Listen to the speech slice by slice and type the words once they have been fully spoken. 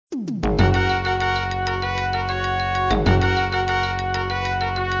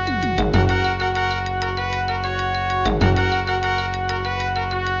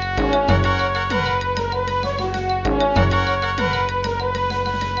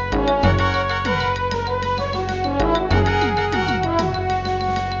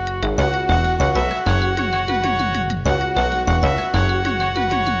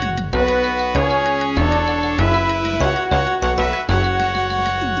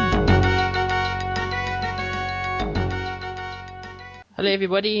Hello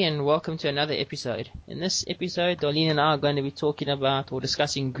everybody and welcome to another episode. In this episode, Darlene and I are going to be talking about or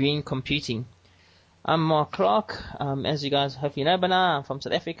discussing green computing. I'm Mark Clark. As you guys hopefully know by now, I'm from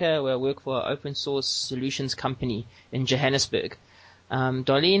South Africa where I work for an open source solutions company in Johannesburg.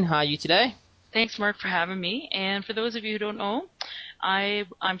 Darlene, how are you today? Thanks, Mark, for having me. And for those of you who don't know,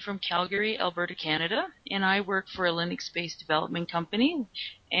 I'm from Calgary, Alberta, Canada, and I work for a Linux-based development company.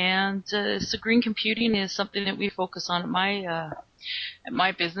 And so green computing is something that we focus on at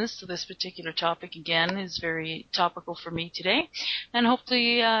my business. So this particular topic, again, is very topical for me today. And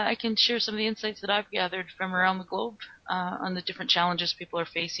hopefully I can share some of the insights that I've gathered from around the globe on the different challenges people are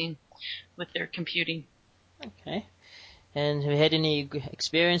facing with their computing. Okay. And have you had any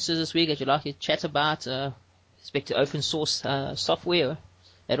experiences this week that you'd like to chat about respect to open source software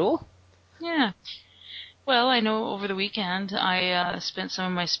at all? Yeah. Well, I know over the weekend I spent some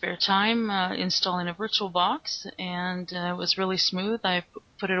of my spare time installing a VirtualBox, and it was really smooth. I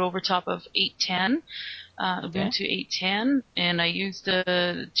put it over top of 8.10, Ubuntu 8.10, and I used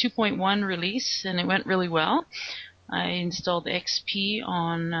the 2.1 release, and it went really well. I installed XP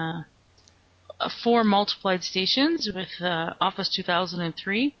on 4 multiplied stations with Office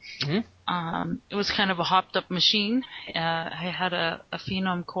 2003. Mm-hmm. It was kind of a hopped up machine. I had a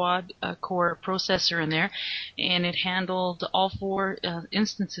Phenom quad core processor in there, and it handled all 4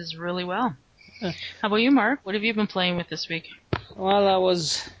 instances really well. How about you, Mark? What have you been playing with this week? Well, I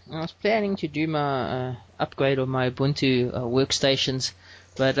was planning to do my upgrade of my Ubuntu workstations,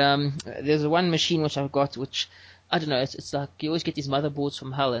 but there's one machine which I've got which I don't know, it's like you always get these motherboards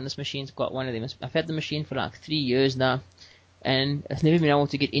from hell, and this machine's got one of them. I've had the machine for like 3 years now, and I've never been able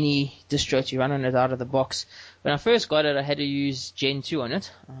to get any distro to run on it out of the box. When I first got it, I had to use Gen 2 on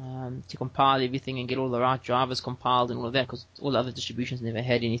it to compile everything and get all the right drivers compiled and all of that, because all the other distributions never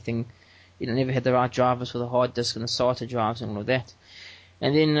had anything, never had the right drivers for the hard disk and the SATA drives and all of that.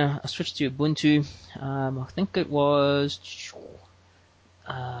 And then I switched to Ubuntu. I think it was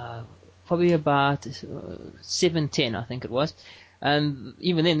probably about 7.10, I think it was. And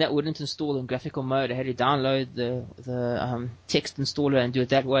even then, that wouldn't install in graphical mode. I had to download the text installer and do it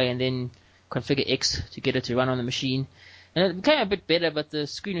that way, and then configure X to get it to run on the machine. And it became a bit better, but the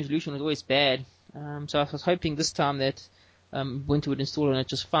screen resolution was always bad. So I was hoping this time that Ubuntu would install on it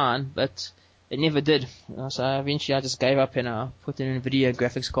just fine, but it never did. So eventually I just gave up and I put in a NVIDIA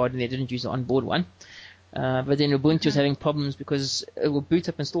graphics card, and they didn't use the onboard one. But then Ubuntu was having problems because it would boot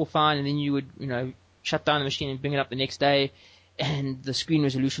up and install fine, and then you would, shut down the machine and bring it up the next day, and the screen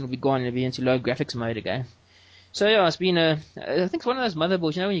resolution would be gone and it'd be into low graphics mode again. So yeah, it's been I think it's one of those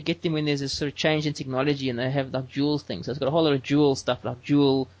motherboards, when you get them when there's this sort of change in technology and they have like dual things. So it's got a whole lot of dual stuff like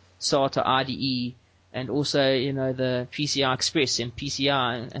dual SATA IDE and also, the PCI Express and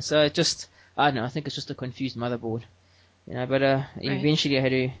PCI. And so it just, I don't know, I think it's just a confused motherboard. But eventually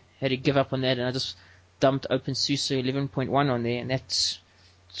I had to give up on that, and I just dumped OpenSUSE 11.1 on there, and it's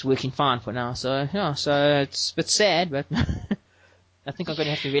working fine for now. So yeah, so it's a bit sad, but I think I'm going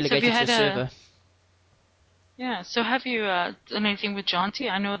to have to relegate it to the server. Yeah. So have you done anything with Jaunty?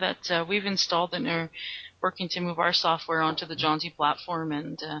 I know that we've installed and are working to move our software onto the Jaunty platform,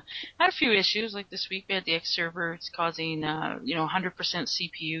 and had a few issues. Like this week, we had the X server. It's causing 100%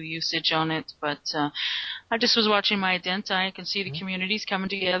 CPU usage on it. But I just was watching my Ident. I can see the communities coming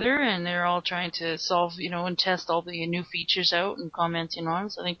together, and they're all trying to solve, and test all the new features out and commenting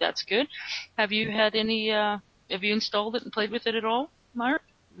on. So I think that's good. Have you had any? Have you installed it and played with it at all, Mark?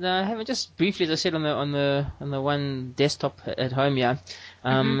 No, I haven't. Just briefly, as I said, on the one desktop at home, yeah.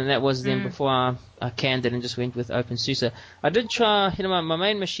 And that was then before I canned it and just went with OpenSUSE. I did try, my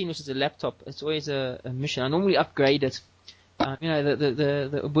main machine, which is a laptop. It's always a mission. I normally upgrade it.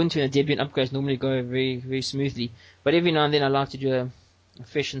 The Ubuntu and the Debian upgrades normally go very, very smoothly. But every now and then I like to do a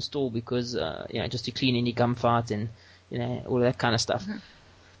fresh install because, just to clean any gum fart and, all of that kind of stuff.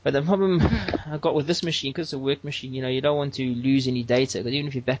 But the problem I got with this machine, because it's a work machine, you don't want to lose any data. Because even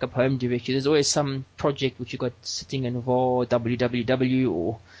if you back up home directory, there's always some project which you got sitting in var www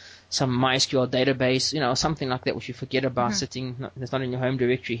or some MySQL database, something like that which you forget about sitting, that's not in your home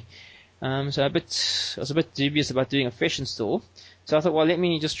directory. So I was a bit dubious about doing a fresh install. So I thought, well, let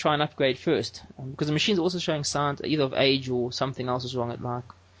me just try and upgrade first. Because the machine's also showing signs either of age or something else is wrong.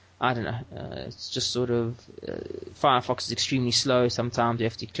 I don't know. It's just sort of Firefox is extremely slow. Sometimes you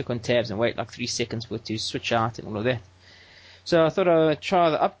have to click on tabs and wait like 3 seconds for it to switch out and all of that. So I thought I would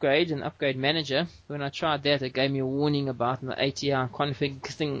try the upgrade and upgrade manager. When I tried that, it gave me a warning about the ATR config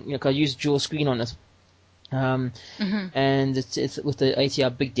thing. Because I used dual screen on it, and it's with the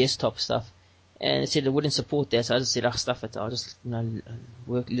ATR big desktop stuff. And it said it wouldn't support that, so I just said, stuff it. I'll just live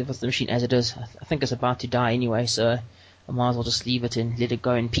with the machine as it is. I think it's about to die anyway, so I might as well just leave it and let it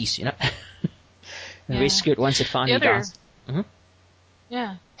go in peace, and Yeah. rescue it once it finally dies.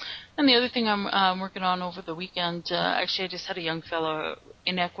 Yeah. And the other thing I'm working on over the weekend, actually I just had a young fellow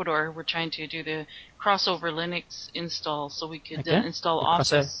in Ecuador. We're trying to do the crossover Linux install so we could install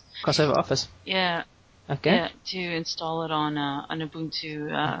Office. Crossover Office. Yeah. Okay. Yeah, to install it on an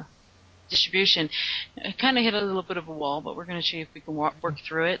Ubuntu distribution. I kind of hit a little bit of a wall, but we're going to see if we can work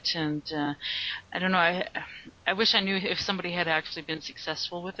through it. And I don't know. I wish I knew if somebody had actually been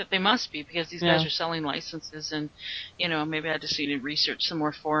successful with it. They must be, because these guys are selling licenses, and maybe I just need to research some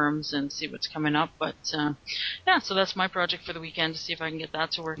more forums and see what's coming up. But yeah, so that's my project for the weekend, to see if I can get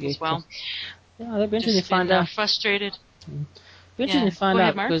that to work as well. Yeah, that'd be interesting to find out. Frustrated. Be interesting to find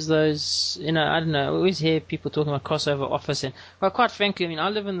out, because those, I don't know, I always hear people talking about crossover Office, and quite frankly, I mean, I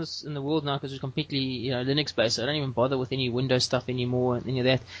live in the world now because it's completely, Linux based. So I don't even bother with any Windows stuff anymore, and any of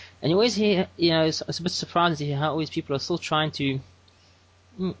that. And you always hear, it's a bit surprising to hear how always people are still trying to,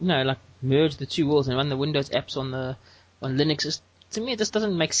 like merge the two worlds and run the Windows apps on Linux. To me, it just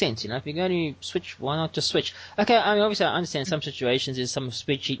doesn't make sense. If you're going to switch, why not just switch? Okay, I mean, obviously, I understand some situations there's some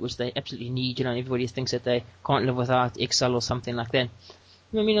spreadsheet which they absolutely need. And everybody thinks that they can't live without Excel or something like that.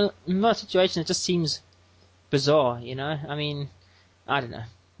 I mean, in most situations, it just seems bizarre. I mean, I don't know.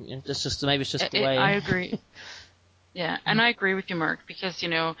 Maybe it's just the way. I agree. Yeah, and I agree with you, Mark, because,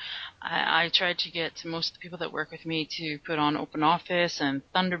 I tried to get most of the people that work with me to put on OpenOffice and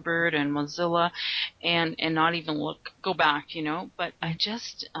Thunderbird and Mozilla and not even go back, but I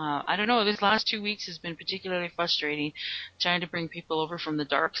just, I don't know, this last 2 weeks has been particularly frustrating, trying to bring people over from the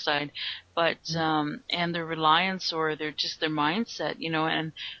dark side, but, and their reliance or their mindset,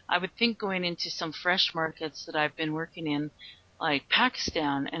 and I would think going into some fresh markets that I've been working in, like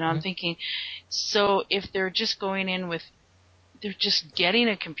Pakistan, and I'm thinking, so if they're just going in with, they're just getting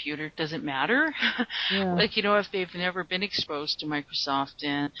a computer, does it matter? Yeah. If they've never been exposed to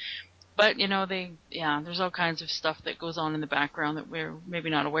Microsoft, but there's all kinds of stuff that goes on in the background that we're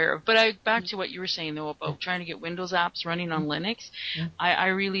maybe not aware of. But back to what you were saying though about trying to get Windows apps running on Linux, I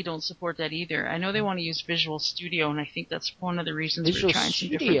really don't support that either. I know they want to use Visual Studio, and I think that's one of the reasons we're trying some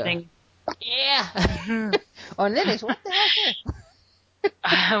different things. Yeah. On Linux, what the hell is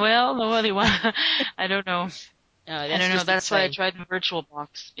that? Well, nobody want. I don't know. I don't know. That's why I tried the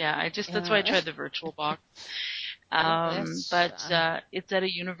VirtualBox. Yeah, that's why I tried the VirtualBox. But it's at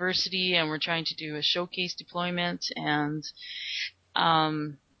a university, and we're trying to do a showcase deployment, and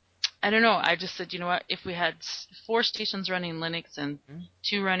I don't know. I just said, you know what? If we had 4 stations running Linux and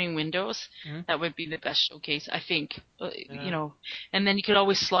 2 running Windows, that would be the best showcase, I think. And then you could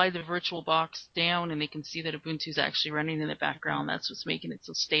always slide the VirtualBox down, and they can see that Ubuntu's actually running in the background. That's what's making it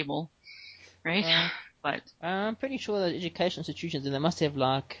so stable, right? But I'm pretty sure that education institutions, and they must have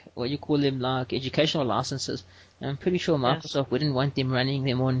what you call them, educational licenses. I'm pretty sure Microsoft wouldn't want them running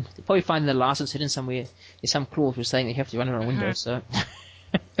them on. They probably find the license hidden somewhere. There's some clause for saying they have to run it on Windows. So.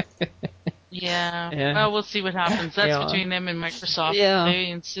 Yeah. Well, we'll see what happens. That's between them and Microsoft. Yeah.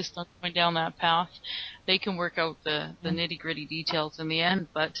 They insist on going down that path. They can work out the nitty-gritty details in the end.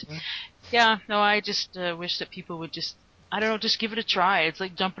 But, I just wish that people would just give it a try. It's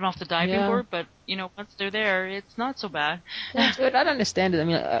like jumping off the diving board, but, once they're there, it's not so bad. Yeah, it's weird. I don't understand it. I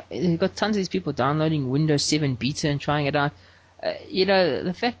mean, you've got tons of these people downloading Windows 7 Beta and trying it out.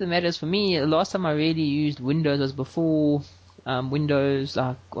 The fact of the matter is, for me, the last time I really used Windows was before Windows,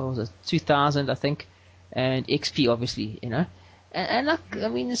 what was it, 2000, I think, and XP, obviously, And I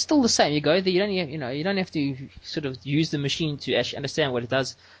mean, it's still the same. You go there, you don't have to sort of use the machine to actually understand what it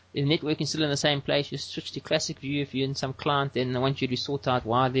does. The networking still in the same place. You switch to classic view if you're in some client, then I want you to sort out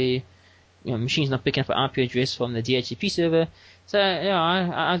why the machine's not picking up an IP address from the DHCP server. So,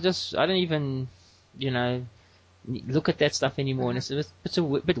 I don't even, look at that stuff anymore. And it's a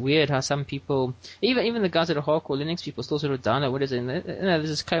bit weird how some people, even the guys that are hardcore Linux people, still sort of download what is it, and there's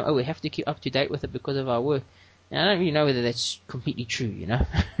this claim, we have to keep up to date with it because of our work. And I don't really know whether that's completely true, I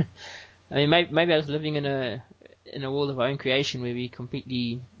mean, maybe I was living in a world of our own creation where we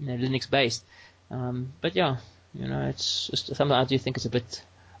completely Linux based. But yeah, it's just something I do think is a bit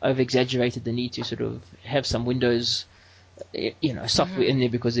over exaggerated, the need to sort of have some Windows software in there,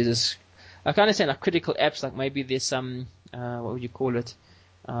 because there's I can understand critical apps, like maybe there's some what would you call it,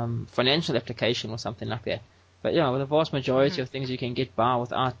 financial application or something like that. But with the vast majority of things you can get by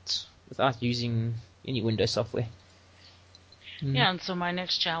without using any Windows software. Yeah, and so my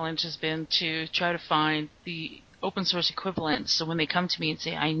next challenge has been to try to find the open source equivalent. So when they come to me and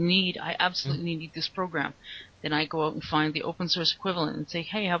say, I absolutely need this program, then I go out and find the open source equivalent and say,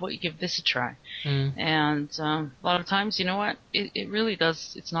 hey, how about you give this a try? And a lot of times, you know what, it really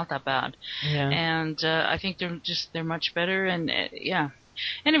does, it's not that bad. And I think they're much better, and yeah.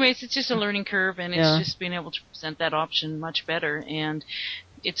 Anyways, it's just a learning curve, and it's just being able to present that option much better. And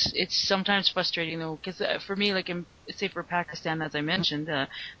it's sometimes frustrating though, because for me, like say for Pakistan, as I mentioned, the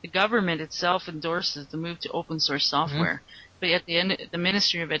government itself endorses the move to open source software, but at the end, the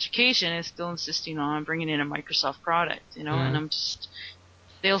Ministry of Education is still insisting on bringing in a Microsoft product, you know. And I'm just,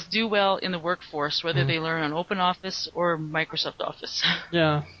 they'll do well in the workforce whether they learn on OpenOffice or Microsoft Office.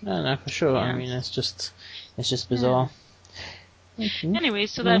 No, for sure. I mean, it's just bizarre. Okay. Anyway,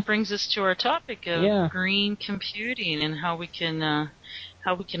 so that brings us to our topic of green computing and how we can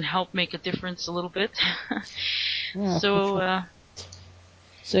help make a difference a little bit.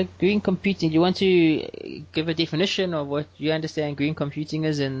 So green computing, do you want to give a definition of what you understand green computing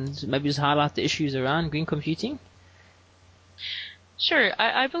is, and maybe just highlight the issues around green computing? Sure.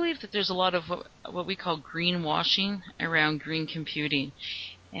 I believe that there's a lot of what we call greenwashing around green computing.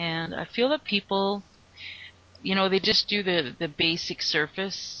 And I feel that people, you know, they just do the basic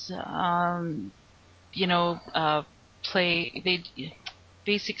surface,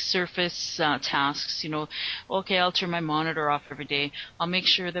 basic surface tasks, you know. Okay, I'll turn my monitor off every day. I'll make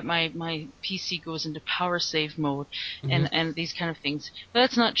sure that my PC goes into power save mode, and these kind of things. But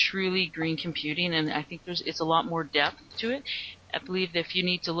that's not truly green computing, and I think it's a lot more depth to it. I believe that if you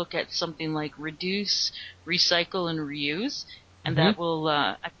need to look at something like reduce, recycle, and reuse, and that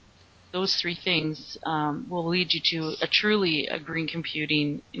will those three things will lead you to a green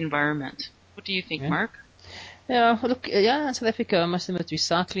computing environment. What do you think, Mark? Yeah, look, in South Africa, I must admit,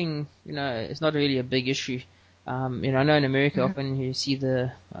 recycling, you know, is not really a big issue. You know, I know in America often you see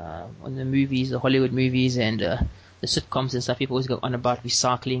on the movies, the Hollywood movies and the sitcoms and stuff, people always go on about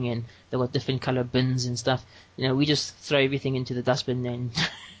recycling, and they've got different color bins and stuff. You know, we just throw everything into the dustbin and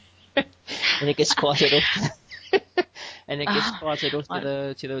and it gets carted off. And it gets carted off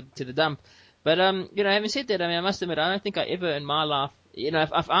to the dump. But you know, having said that, I mean, I must admit, I don't think I ever in my life, you know,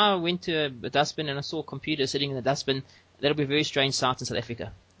 if I went to a dustbin and I saw a computer sitting in the dustbin, that'll be a very strange sight in South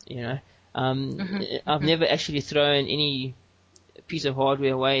Africa. You know, I've never actually thrown any piece of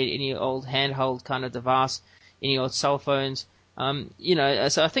hardware away, any old handheld kind of device, any old cell phones. You know,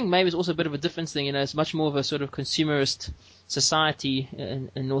 so I think maybe it's also a bit of a difference thing. You know, it's much more of a sort of consumerist society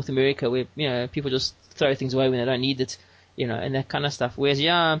in North America, where, you know, people just throw things away when they don't need it, you know, and that kind of stuff. Whereas,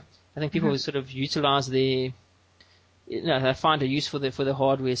 I think people sort of utilize they find a use for the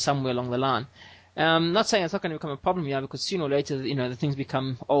hardware somewhere along the line. Not saying it's not going to become a problem here, because sooner or later, you know, the things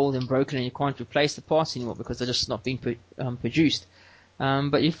become old and broken and you can't replace the parts anymore because they're just not being produced.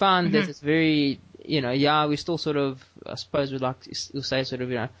 But you find that it's very, you know, we're still sort of, I suppose we'll say sort of,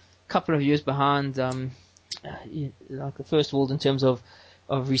 you know, a couple of years behind, like the first world in terms of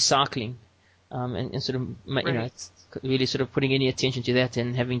recycling, and sort of, you know, it's really sort of putting any attention to that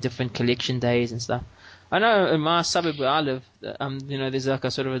and having different collection days and stuff. I know in my suburb where I live, you know, there's like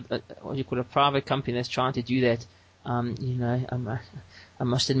a sort of what you call a private company that's trying to do that. You know, I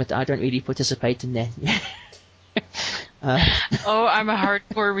must admit I don't really participate in that. I'm a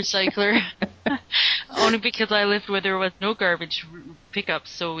hardcore recycler. Only because I lived where there was no garbage pickup,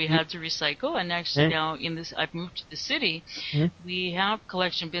 so we had to recycle. And actually now I've moved to the city, we have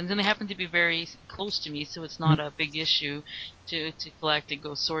collection bins, and they happen to be very close to me, so it's not a big issue to collect and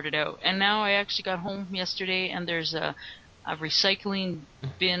go sort it out. And now I actually got home yesterday, and there's a recycling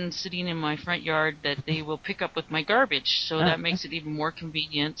bin sitting in my front yard that they will pick up with my garbage, so that makes it even more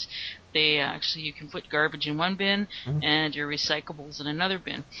convenient. You can put garbage in one bin and your recyclables in another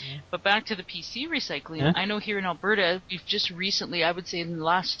bin. But back to the PC recycling, I know here in Alberta, we've just recently, I would say in the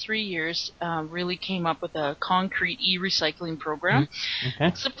last 3 years, really came up with a concrete e-recycling program.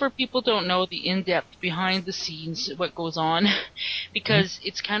 Except for people don't know the in-depth behind the scenes, what goes on, because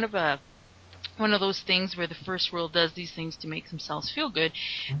it's kind of one of those things where the first world does these things to make themselves feel good,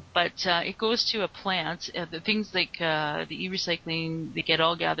 but it goes to a plant. The things like the e-recycling, they get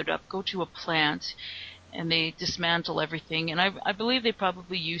all gathered up, go to a plant, and they dismantle everything. And I believe they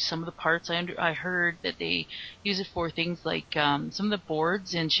probably use some of the parts. I heard that they use it for things like some of the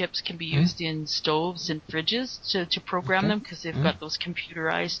boards and chips can be used in stoves and fridges to program them, because they've got those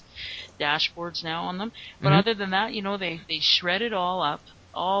computerized dashboards now on them. But other than that, you know, they shred it all up,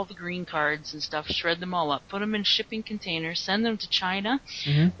 all the green cards and stuff, shred them all up, put them in shipping containers, send them to China,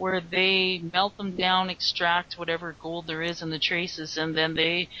 where they melt them down, extract whatever gold there is in the traces, and then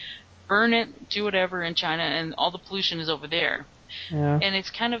they burn it, do whatever in China, and all the pollution is over there. And it's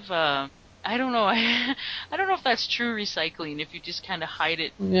kind of, I don't know, I don't know if that's true recycling, if you just kind of hide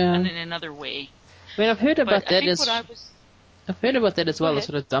it in another way. I mean, I've heard about But I that think as what I was... I've heard about that as Go well, the ahead.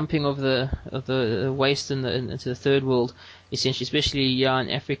 sort of dumping of the waste into the third world, essentially, especially in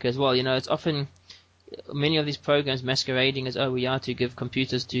Africa as well. It's often many of these programs masquerading as, oh, we are to give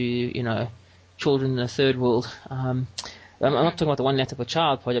computers to children in the third world. I'm not talking about the one laptop per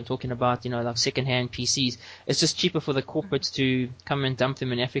child project. I'm talking about like second-hand PCs. It's just cheaper for the corporates to come and dump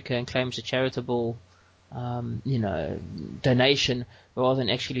them in Africa and claim it's a charitable donation rather than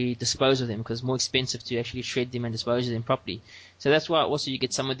actually dispose of them, because it's more expensive to actually shred them and dispose of them properly. So that's why also you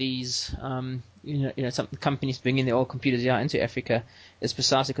get some of these, some companies bringing their old computers out into Africa. It's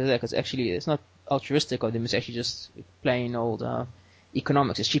precisely because of that, because actually it's not altruistic of them. It's actually just plain old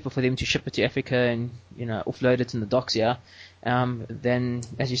economics. It's cheaper for them to ship it to Africa and offload it in the docks here, than,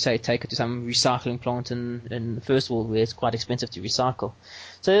 as you say, take it to some recycling plant in the first world where it's quite expensive to recycle.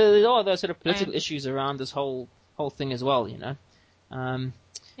 So there are those sort of political issues around this whole thing as well.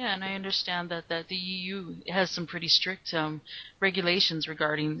 Yeah, and I understand that the EU has some pretty strict regulations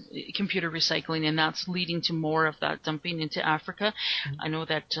regarding computer recycling, and that's leading to more of that dumping into Africa. I know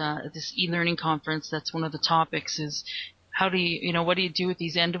that at this e-learning conference, that's one of the topics is how do what do you do with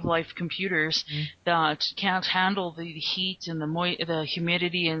these end-of-life computers that can't handle the heat and the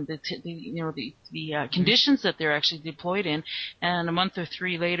humidity and the conditions that they're actually deployed in, and a month or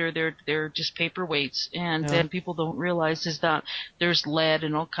three later they're just paperweights, and then people don't realize is that there's lead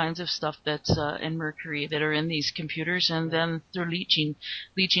and all kinds of stuff that's and mercury that are in these computers, and then they're leaching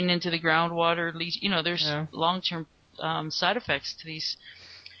into the groundwater. There's long-term side effects to these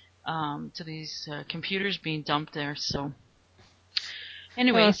computers being dumped there. So,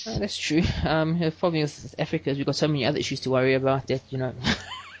 anyways, that's true. The problem with Africa is we've got so many other issues to worry about that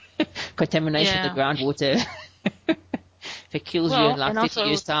contamination of the groundwater. If it kills you in like 30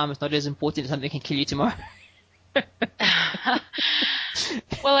 years' time, it's not as important as something that can kill you tomorrow.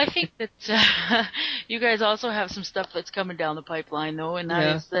 Well, I think that you guys also have some stuff that's coming down the pipeline, though, and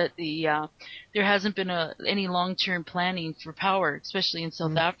that is that there hasn't been any long-term planning for power, especially in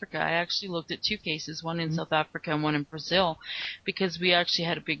South Africa. I actually looked at two cases, one in South Africa and one in Brazil, because we actually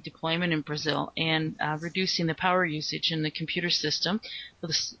had a big deployment in Brazil, and reducing the power usage in the computer system,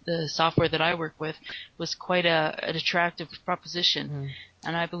 the software that I work with, was quite an attractive proposition.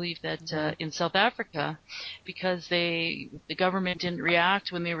 And I believe that in South Africa, because the government didn't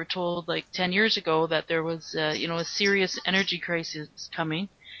react when they were told like 10 years ago that there was a serious energy crisis coming,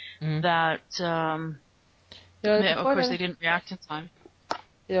 that of course they didn't react in time.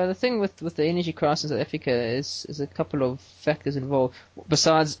 Yeah, the thing with the energy crisis in South Africa is a couple of factors involved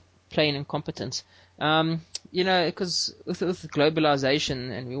besides plain incompetence. Because with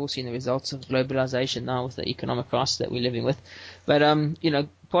globalization, and we're all seeing the results of globalization now with the economic crisis that we're living with. But,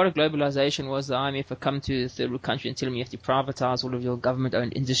 part of globalization was the IMF would come to the third world country and tell them you have to privatize all of your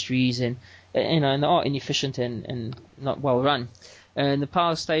government-owned industries, and they are inefficient and not well run. And the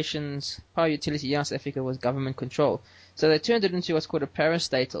power utility in South Africa was government control. So they turned it into what's called a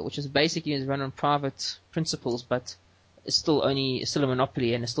parastatal, which is basically is run on private principles, but it's still a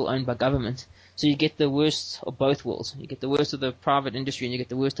monopoly and it's still owned by government. So you get the worst of both worlds. You get the worst of the private industry and you get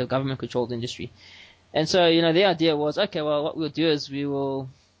the worst of government-controlled industry. And so, the idea was, okay, well, what we'll do is we will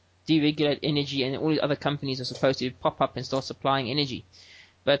deregulate energy, and all these other companies are supposed to pop up and start supplying energy.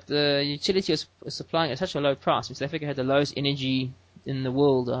 But the utility was supplying at such a low price. South Africa had the lowest energy in the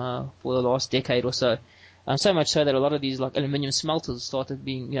world for the last decade or so. So much so that a lot of these like aluminium smelters started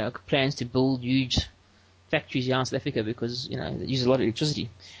being, plans to build huge factories here in South Africa because, they use a lot of electricity.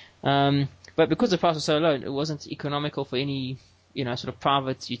 But because the price was so low, it wasn't economical for any, sort of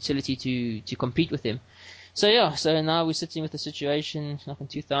private utility to compete with them. So now we're sitting with a situation like in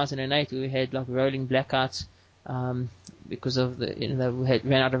 2008 where we had like rolling blackouts, because of we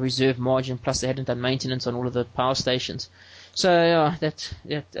ran out of reserve margin, plus they hadn't done maintenance on all of the power stations. So that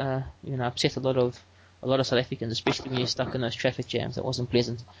upset a lot of South Africans, especially when you're stuck in those traffic jams. That wasn't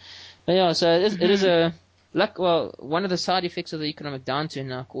pleasant. But so it is a one of the side effects of the economic downturn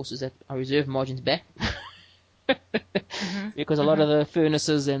now, of course, is that our reserve margin's back. Because a lot of the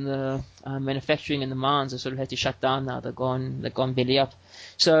furnaces and the manufacturing and the mines have sort of had to shut down now. They've gone belly up.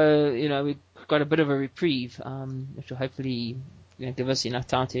 So, we've got a bit of a reprieve, which will hopefully give us enough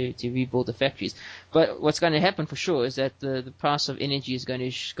time to rebuild the factories. But what's going to happen for sure is that the price of energy is going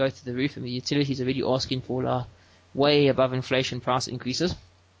to go through the roof, and the utilities are really asking for way above inflation price increases.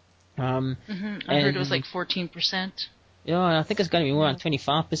 I heard it was like 14%. Yeah, I think it's going to be more than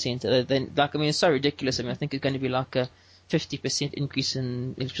 25%. It's so ridiculous. I think it's going to be like a 50% increase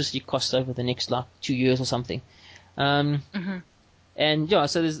in electricity costs over the next 2 years or something. And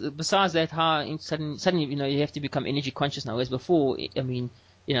so there's, besides that, how suddenly you have to become energy conscious now. Whereas before,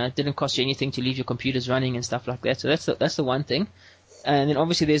 it didn't cost you anything to leave your computers running and stuff like that. So that's the one thing. And then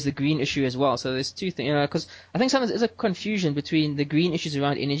obviously there's the green issue as well. So there's two things, because I think sometimes there's a confusion between the green issues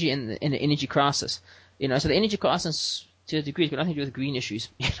around energy and the energy crisis. So the energy crisis to a degree has got nothing to do with green issues.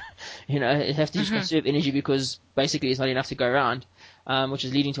 You have to just conserve energy because basically it's not enough to go around, which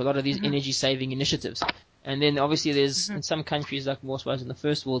is leading to a lot of these energy saving initiatives. And then obviously there's in some countries like more so in the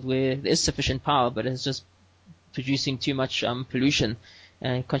first world where there is sufficient power, but it's just producing too much pollution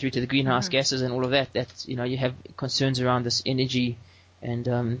and contribute to the greenhouse gases and all of that. That you have concerns around this energy. And,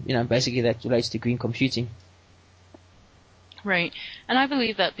 basically that relates to green computing. Right. And I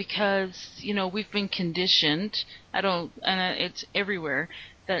believe that because, we've been conditioned, it's everywhere,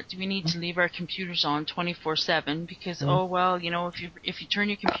 that we need to leave our computers on 24/7 because, if you turn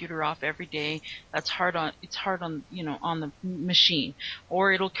your computer off every day, it's hard on on the machine,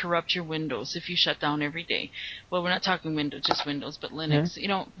 or it'll corrupt your Windows if you shut down every day. Well, we're not talking Windows, just Windows, but Linux,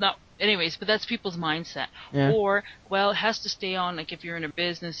 anyways, but that's people's mindset. Yeah. Or, it has to stay on, like if you're in a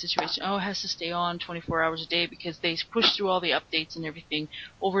business situation, it has to stay on 24 hours a day because they push through all the updates and everything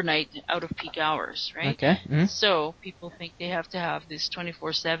overnight out of peak hours, right? Okay. Mm-hmm. So people think they have to have this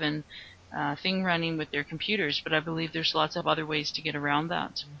 24/7 thing running with their computers, but I believe there's lots of other ways to get around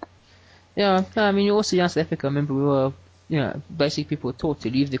that. Yeah, I mean, also in South Africa, I remember we were, basically people were taught to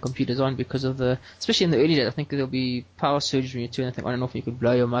leave their computers on because of especially in the early days, I think there'll be power surge when you turn, I think, on and off, you could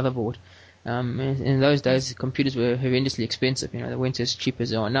blow your motherboard. In those days, computers were horrendously expensive, they weren't as cheap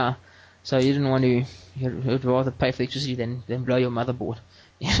as they are now. So you didn't want to, you'd rather pay for electricity than blow your motherboard.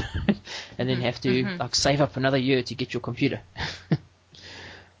 And then have to, save up another year to get your computer.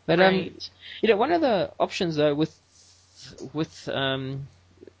 But, right. One of the options though with,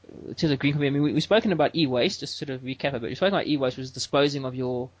 to the green computing, I mean, we've spoken about e-waste, just sort of recap a bit. We've spoken about e-waste, which is disposing of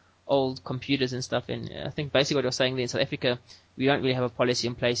your old computers and stuff. And I think basically what you're saying there in South Africa, we don't really have a policy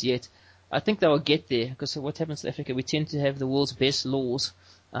in place yet. I think they will get there because what happens in South Africa, we tend to have the world's best laws,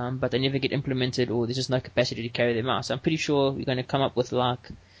 but they never get implemented or there's just no capacity to carry them out. So I'm pretty sure we're going to come up with like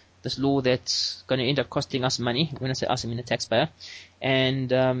this law that's going to end up costing us money. When I say us, I mean the taxpayer. And,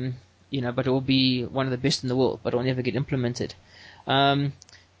 but it will be one of the best in the world, but it will never get implemented.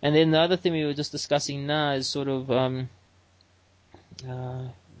 And then the other thing we were just discussing now is sort of,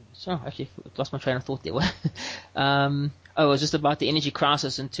 actually lost my train of thought there. It was just about the energy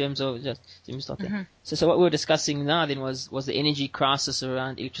crisis in terms of, let me start there. So what we were discussing now then was the energy crisis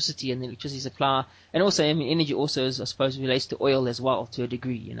around electricity and the electricity supply. And also, I mean, energy also is, I suppose, relates to oil as well to a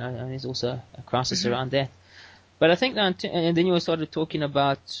degree, and there's also a crisis around that. But I think now, and then you started talking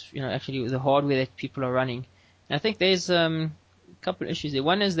about, actually the hardware that people are running. And I think there's, a couple of issues there.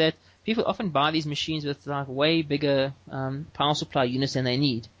 One is that people often buy these machines with like way bigger, power supply units than they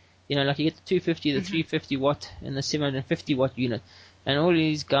need. Like you get the 250, the 350 watt, and the 750 watt unit. And all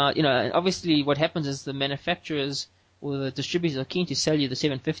these guys, and obviously what happens is the manufacturers or the distributors are keen to sell you the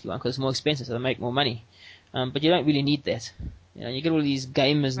 750 one because it's more expensive, so they make more money. But you don't really need that. You get all these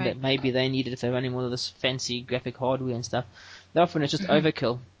gamers that maybe they need it if they're running all of this fancy graphic hardware and stuff. Often it's just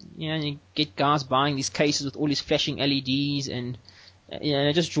overkill. And you get guys buying these cases with all these flashing LEDs and, and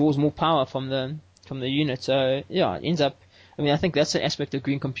it just draws more power from the unit. So, it ends up, I mean, I think that's an aspect of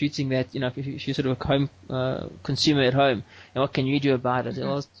green computing that, if you're sort of a home consumer at home, and what can you do about it?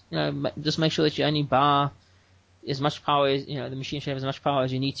 Well, just make sure that you only buy as much power as, the machine should have as much power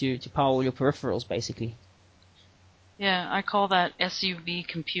as you need to power all your peripherals, basically. Yeah, I call that SUV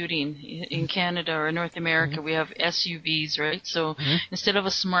computing. In Canada or North America, we have SUVs, right? So instead of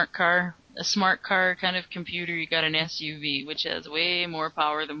a smart car kind of computer, you got an SUV, which has way more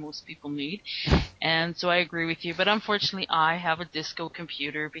power than most people need. And so I agree with you. But unfortunately, I have a disco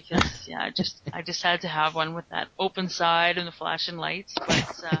computer because, I just had to have one with that open side and the flashing lights.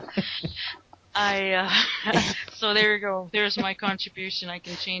 But so there you go. There's my contribution. I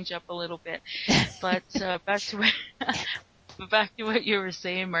can change up a little bit. But back to what you were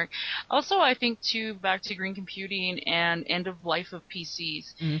saying, Mark. Also, I think too, back to green computing and end of life of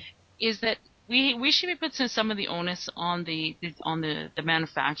PCs, is that we should be putting some of the onus on the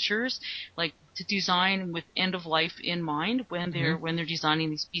manufacturers, like to design with end of life in mind when they're designing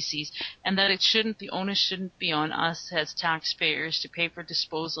these PCs, and that the onus shouldn't be on us as taxpayers to pay for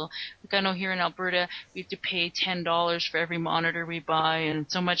disposal. Like I know here in Alberta, we have to pay $10 for every monitor we buy, and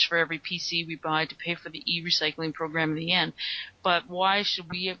so much for every PC we buy to pay for the e-recycling program in the end. But why should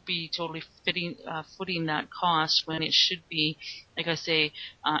we be totally footing that cost when it should be, like I say,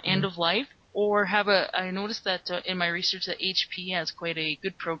 end of life? Or I noticed that in my research that HP has quite a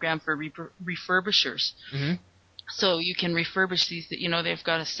good program for refurbishers. So you can refurbish these. They've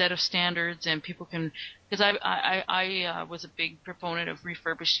got a set of standards, and people can. Because I was a big proponent of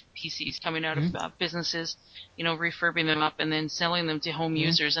refurbished PCs coming out of businesses, refurbing them up and then selling them to home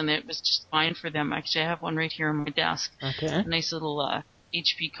users, and it was just fine for them. Actually, I have one right here on my desk. Okay. A nice little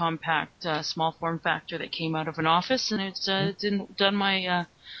HP compact small form factor that came out of an office, and it's done my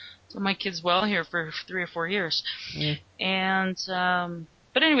kids well here for 3 or 4 years. And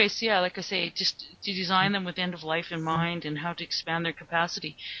but anyways, yeah, like I say, just to design them with end of life in mind and how to expand their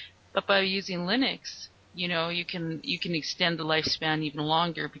capacity. But by using Linux, you can extend the lifespan even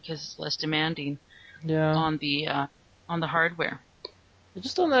longer because it's less demanding on the hardware.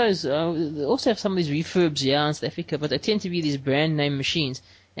 Just on those, they also have some of these refurbs in South Africa, but they tend to be these brand name machines.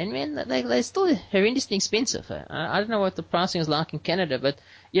 And man, they're still horrendously expensive. I don't know what the pricing is like in Canada, but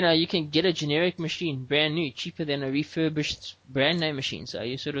you can get a generic machine, brand new, cheaper than a refurbished brand name machine. So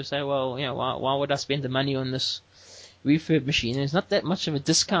you sort of say, well, why would I spend the money on this refurb machine? There's not that much of a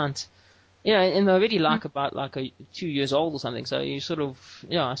discount. And they're already about 2 years old or something. So you sort of,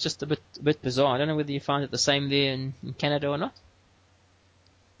 it's just a bit bizarre. I don't know whether you find it the same there in Canada or not.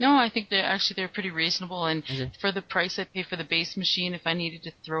 No, I think they're pretty reasonable, and for the price I pay for the base machine, if I needed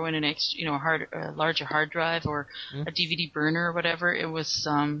to throw in an extra, a larger hard drive or a DVD burner or whatever, it was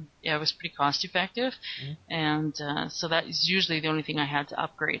pretty cost effective, and so that is usually the only thing I had to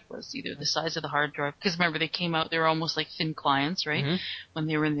upgrade was either the size of the hard drive, because remember they were almost like thin clients, right? When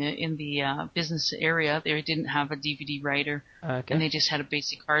they were in the business area, they didn't have a DVD writer, and they just had a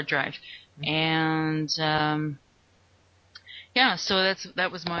basic hard drive, and yeah, so that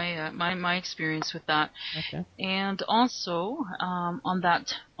was my experience with that. Okay. And also, on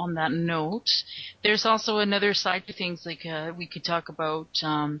that note, there's also another side to things like we could talk about.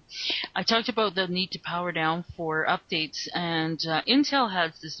 I talked about the need to power down for updates, and Intel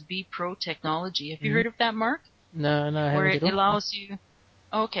has this V Pro technology. Have you heard of that, Mark? No, I haven't. Where it allows you.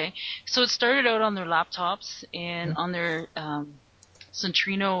 Okay, so it started out on their laptops and on their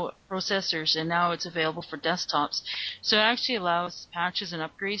Centrino processors, and now it's available for desktops. So it actually allows patches and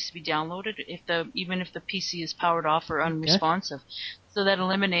upgrades to be downloaded even if the PC is powered off or unresponsive. So that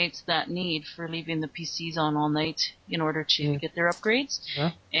eliminates that need for leaving the PCs on all night in order to get their upgrades.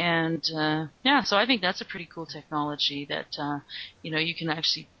 And so I think that's a pretty cool technology that you can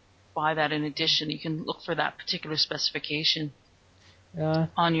actually buy that in addition. You can look for that particular specification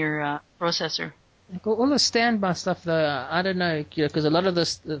on your processor. All the standby stuff, though, I don't know, because a lot of the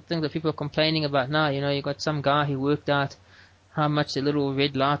things that people are complaining about now, you got some guy who worked out how much the little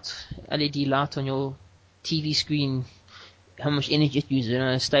red light, LED light on your TV screen, how much energy it uses,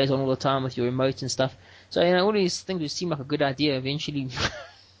 it stays on all the time with your remote and stuff. So, all these things which seem like a good idea eventually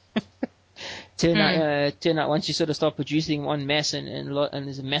turn out once you sort of start producing en masse and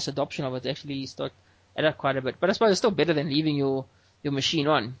there's a mass adoption of it, actually start add up quite a bit. But I suppose it's still better than leaving your machine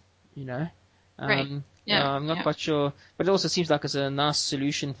on, Right. I'm not quite sure, but it also seems like it's a nice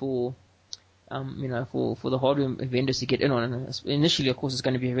solution for the hardware vendors to get in on. And initially, of course, it's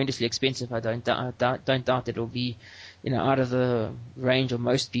going to be horrendously expensive. I don't doubt that it'll be, out of the range of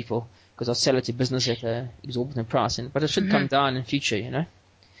most people because I'll sell it to business at an exorbitant price. But it should come down in future,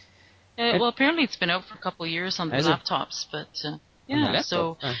 Well, apparently it's been out for a couple of years on the laptops, but so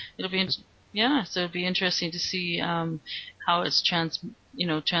it'll be so it'll be interesting to see how it's how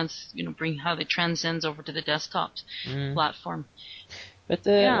it transcends over to the desktop platform. But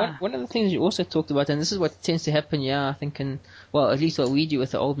one of the things you also talked about, and this is what tends to happen, I think, at least what we do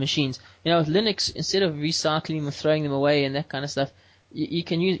with the old machines, with Linux, instead of recycling them and throwing them away and that kind of stuff, you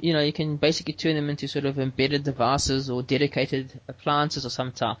can use, you can basically turn them into sort of embedded devices or dedicated appliances of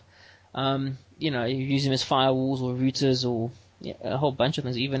some type. You use them as firewalls or routers or a whole bunch of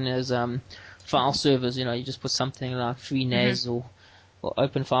things, even as file servers. You just put something like FreeNAS or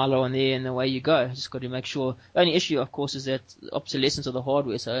OpenFile on there, and away you go. Just got to make sure. The only issue, of course, is that obsolescence of the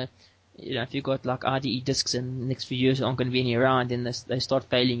hardware. So, if you've got like IDE disks and the next few years aren't going to be any around, then they start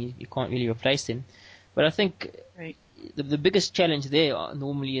failing. You can't really replace them. But I think the biggest challenge there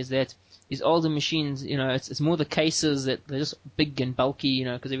normally is that these older machines, it's more the cases that they're just big and bulky,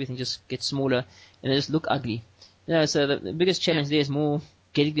 because everything just gets smaller and they just look ugly. So the biggest challenge there is more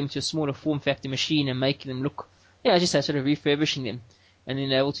getting them to a smaller form factor machine and making them look, just sort of refurbishing them. And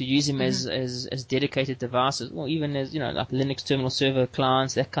then able to use them as dedicated devices, or even as, like Linux terminal server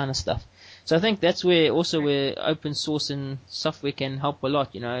clients, that kind of stuff. So I think that's where open source and software can help a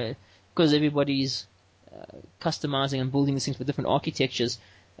lot, because everybody's customizing and building these things for different architectures.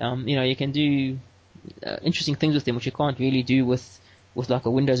 You can do interesting things with them, which you can't really do with like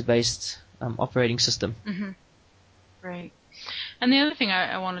a Windows-based operating system. Right. And the other thing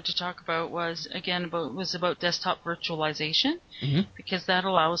I wanted to talk about was about desktop virtualization, because that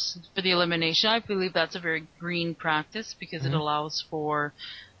allows for the elimination. I believe that's a very green practice because it allows for,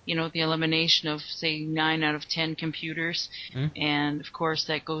 the elimination of, say, 9 out of 10 computers, and of course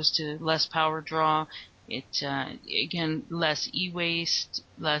that goes to less power draw. It again, less e-waste,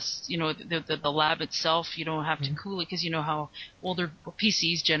 less, the lab itself, you don't have to cool it, because you know how older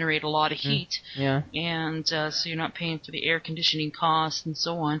PCs generate a lot of heat, and so you're not paying for the air conditioning costs and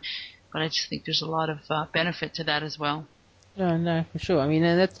so on. But I just think there's a lot of benefit to that as well. No, for sure. I mean,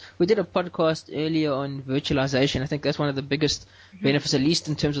 and we did a podcast earlier on virtualization. I think that's one of the biggest benefits, at least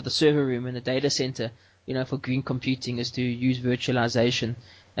in terms of the server room and the data center, for green computing, is to use virtualization.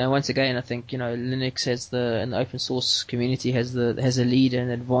 And once again, I think, Linux and the open source community has a lead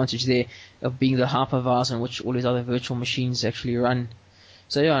and advantage there of being the hypervisor on which all these other virtual machines actually run.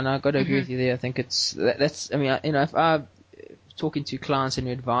 So yeah, I've got to agree with you there. I think if I'm talking to clients and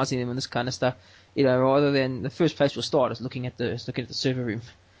advising them on this kind of stuff, rather than the first place we'll start is looking at the server room,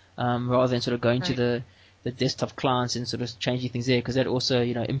 rather than sort of going to the desktop clients and sort of changing things there, because that also,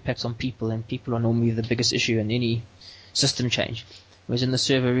 impacts on people, and people are normally the biggest issue in any system change. Whereas in the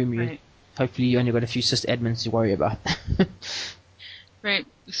server room, hopefully you only got a few sysadmins to worry about. Right.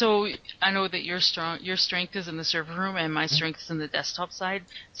 So I know that your strength is in the server room, and my strength is in the desktop side.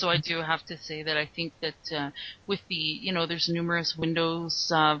 So I do have to say that I think that with the, there's numerous Windows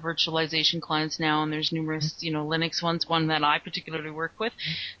virtualization clients now, and there's numerous, Linux ones. One that I particularly work with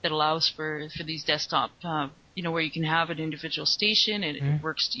that allows for these desktop, where you can have an individual station, and it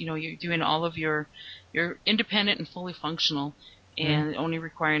works. You're doing all of you're independent and fully functional, and only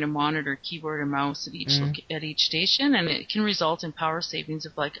requiring a monitor, keyboard, and mouse at each station, and it can result in power savings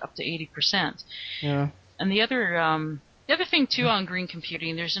of like up to 80%. Yeah. And the other thing too on green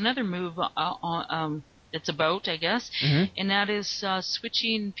computing, there's another move it's about, I guess, and that is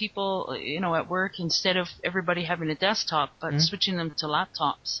switching people, at work, instead of everybody having a desktop, but switching them to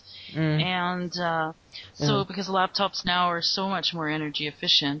laptops. And so because laptops now are so much more energy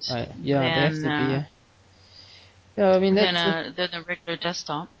efficient they have to be. Yeah, I mean, than a regular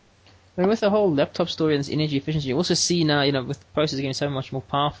desktop. I mean, with the whole laptop story and this energy efficiency, you also see now, with the processors getting so much more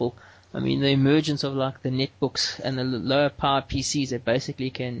powerful. I mean, the emergence of like the netbooks and the lower powered PCs that basically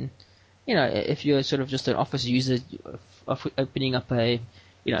can, if you're sort of just an office user of opening up a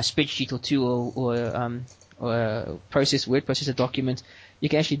spreadsheet or two, or a word processor document, you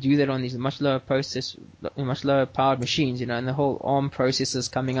can actually do that on these much lower powered machines, and the whole ARM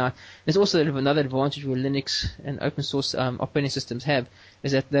processors coming out. There's also another advantage where Linux and open source operating systems have,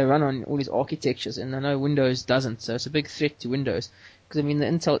 is that they run on all these architectures, and I know Windows doesn't, so it's a big threat to Windows. Because I mean, the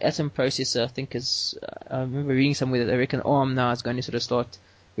Intel Atom processor, I think I remember reading somewhere that they reckon ARM now is going to sort of start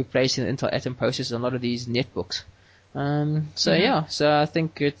replacing the Intel Atom processor on a lot of these netbooks. So I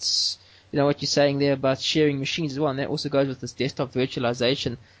think it's, what you're saying there about sharing machines as well, and that also goes with this desktop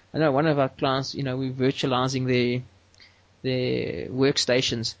virtualization. I know one of our clients, we're virtualizing their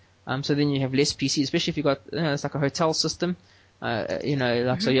workstations. So then you have less PCs, especially if you've got, it's like a hotel system. So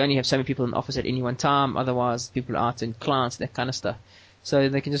you only have so many people in the office at any one time. Otherwise, people are out in clients, that kind of stuff. So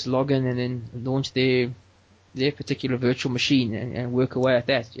they can just log in and then launch their particular virtual machine and work away at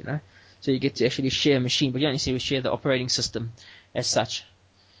that, So you get to actually share a machine, but you don't necessarily share the operating system as such.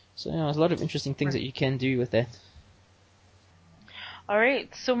 So there's a lot of interesting things that you can do with that. All right,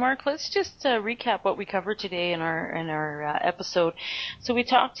 so Mark, let's just recap what we covered today in our episode. So we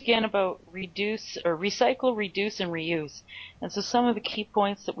talked again about recycle, reduce, and reuse. And so some of the key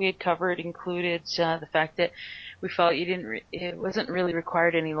points that we had covered included the fact that we felt it wasn't really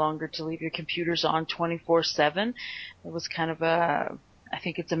required any longer to leave your computers on 24/7. It was kind of I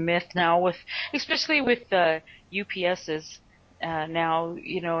think it's a myth now, especially with UPSs. Now,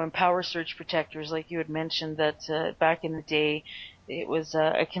 and power surge protectors, like you had mentioned, that back in the day, it was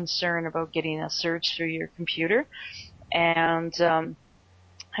a concern about getting a surge through your computer. And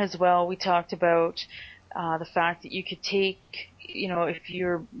as well, we talked about the fact that you could take, if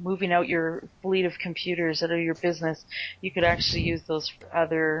you're moving out your fleet of computers out of your business, you could actually use those for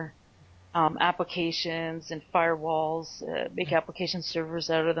other applications and firewalls, make application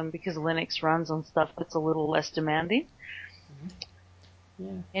servers out of them, because Linux runs on stuff that's a little less demanding. Yeah.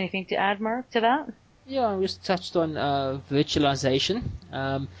 Anything to add, Mark, to that? Yeah, we just touched on virtualization.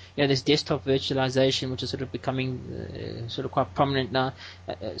 There's desktop virtualization, which is sort of becoming sort of quite prominent now.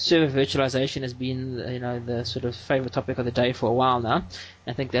 Server virtualization has been, the sort of favorite topic of the day for a while now.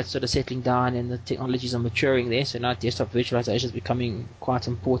 I think that's sort of settling down, and the technologies are maturing there. So now desktop virtualization is becoming quite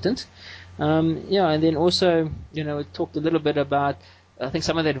important. And then also, we talked a little bit about, I think,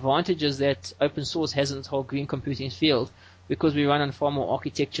 some of the advantages that open source has in this whole green computing field. because we run on far more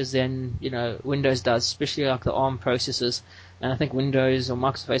architectures than, Windows does, especially like the ARM processors. And I think Windows or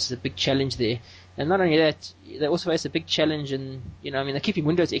Microsoft faces a big challenge there. And not only that, they also face a big challenge in, they're keeping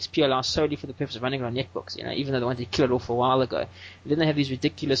Windows XP alive solely for the purpose of running on netbooks, even though they wanted to kill it off a while ago. And then they have these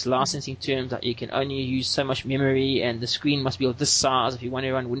ridiculous licensing terms that you can only use so much memory and the screen must be of this size if you want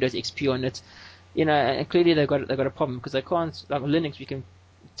to run Windows XP on it. And clearly they've got a problem because they can't, like Linux, we can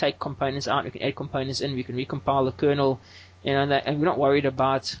take components out, we can add components in, we can recompile the kernel, and we're not worried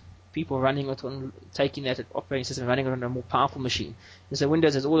about people running it on, taking that operating system and running it on a more powerful machine. And so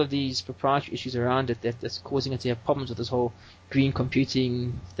Windows has all of these proprietary issues around it that's causing it to have problems with this whole green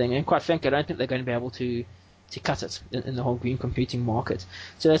computing thing. And quite frankly, I don't think they're going to be able to cut it in the whole green computing market.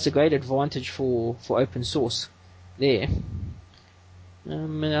 So that's a great advantage for open source there.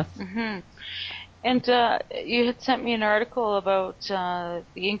 And you had sent me an article about the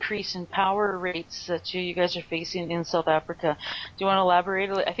increase in power rates that you guys are facing in South Africa. Do you want to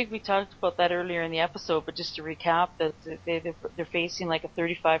elaborate? I think we talked about that earlier in the episode, but just to recap, that they're facing like a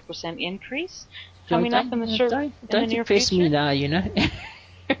 35% increase coming up in the near future. Don't impress me now,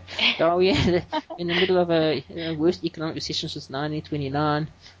 Oh yeah, in the middle of a worst economic recession since 1929,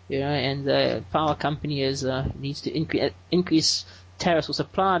 and the power company needs to increase tariffs was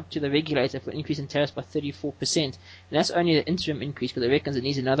applied to the regulator for an increase in tariffs by 34%. And that's only the interim increase, because it reckons it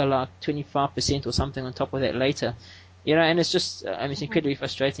needs another like 25% or something on top of that later. And it's just, it's incredibly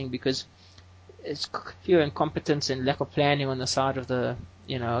frustrating because it's pure incompetence and lack of planning on the side of the,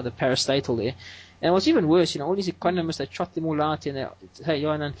 the parastatal there. And what's even worse, all these economists, they trot them all out and they say,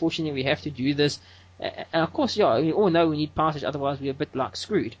 and unfortunately we have to do this. And of course, we all know we need passage, otherwise we're a bit like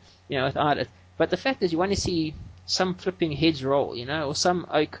screwed, without it. But the fact is, you want to see some flipping heads roll, or some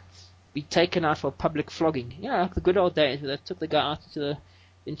oak be taken out for a public flogging. Like the good old days where they took the guy out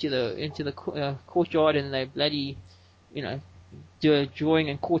into the courtyard and they bloody, do a drawing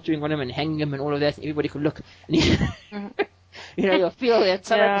and quartering on him and hanging him and all of that. And everybody could look. And you'll feel that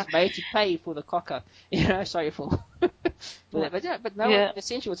someone was made to pay for the cock up. Sorry for that. But no,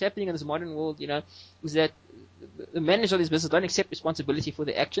 essentially what's happening in this modern world, is that the managers of this business don't accept responsibility for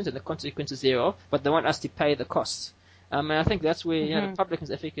their actions and the consequences thereof, but they want us to pay the costs. And I think that's where the public in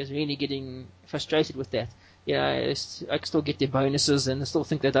South Africa is really getting frustrated with that. I still get their bonuses and they still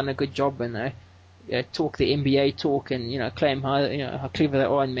think they've done a good job, and they talk the MBA talk and claim how clever they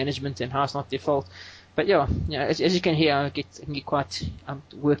are in management and how it's not their fault. But as you can hear, I can get quite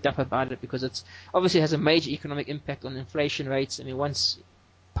worked up about it because it's obviously has a major economic impact on inflation rates. once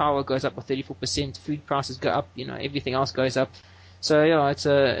power goes up by 34%, food prices go up, everything else goes up. So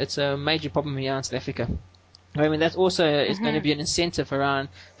it's a major problem here in South Africa. That also is going to be an incentive for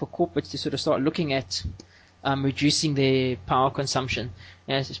corporates to sort of start looking at reducing their power consumption,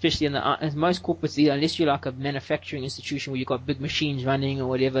 especially in most corporates, unless you're like a manufacturing institution where you've got big machines running or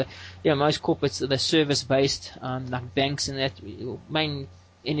whatever. Most corporates, they're service based, like banks and that. Main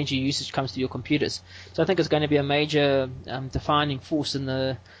energy usage comes to your computers. So I think it's going to be a major defining force in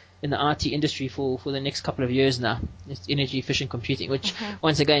the IT industry for the next couple of years now. It's energy efficient computing, which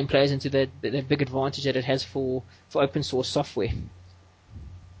once again plays into the big advantage that it has for open source software.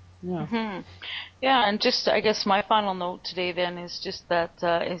 Yeah, and just I guess my final note today then is just that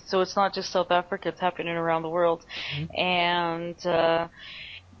so it's not just South Africa; it's happening around the world, and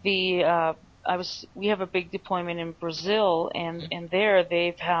we have a big deployment in Brazil, and there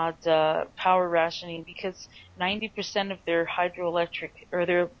they've had power rationing because 90% of their hydroelectric or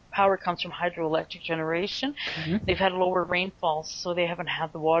their power comes from hydroelectric generation. They've had lower rainfalls, so they haven't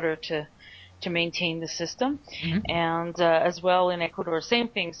had the water to maintain the system. And as well in Ecuador, same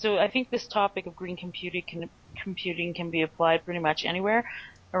thing. So I think this topic of green computing can be applied pretty much anywhere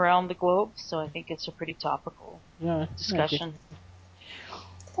around the globe. So I think it's a pretty topical discussion.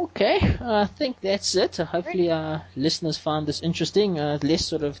 Okay, I think that's it. Hopefully our listeners found this interesting. Less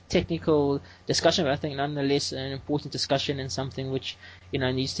sort of technical discussion, but I think nonetheless an important discussion and something which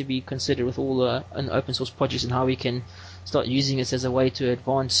needs to be considered with all an open source projects and how we can start using it as a way to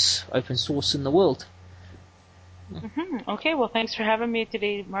advance open source in the world. Okay, well, thanks for having me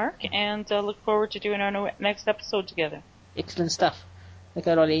today, Mark, and look forward to doing our next episode together. Excellent stuff.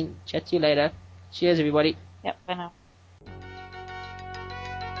 Okay, Darlene, chat to you later. Cheers, everybody. Yep, bye now.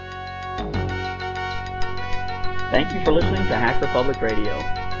 Thank you for listening to Hacker Public Radio.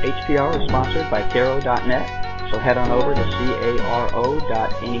 HPR is sponsored by Caro.net, so head on over to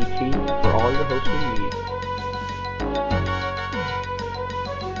caro.net for all your hosting needs.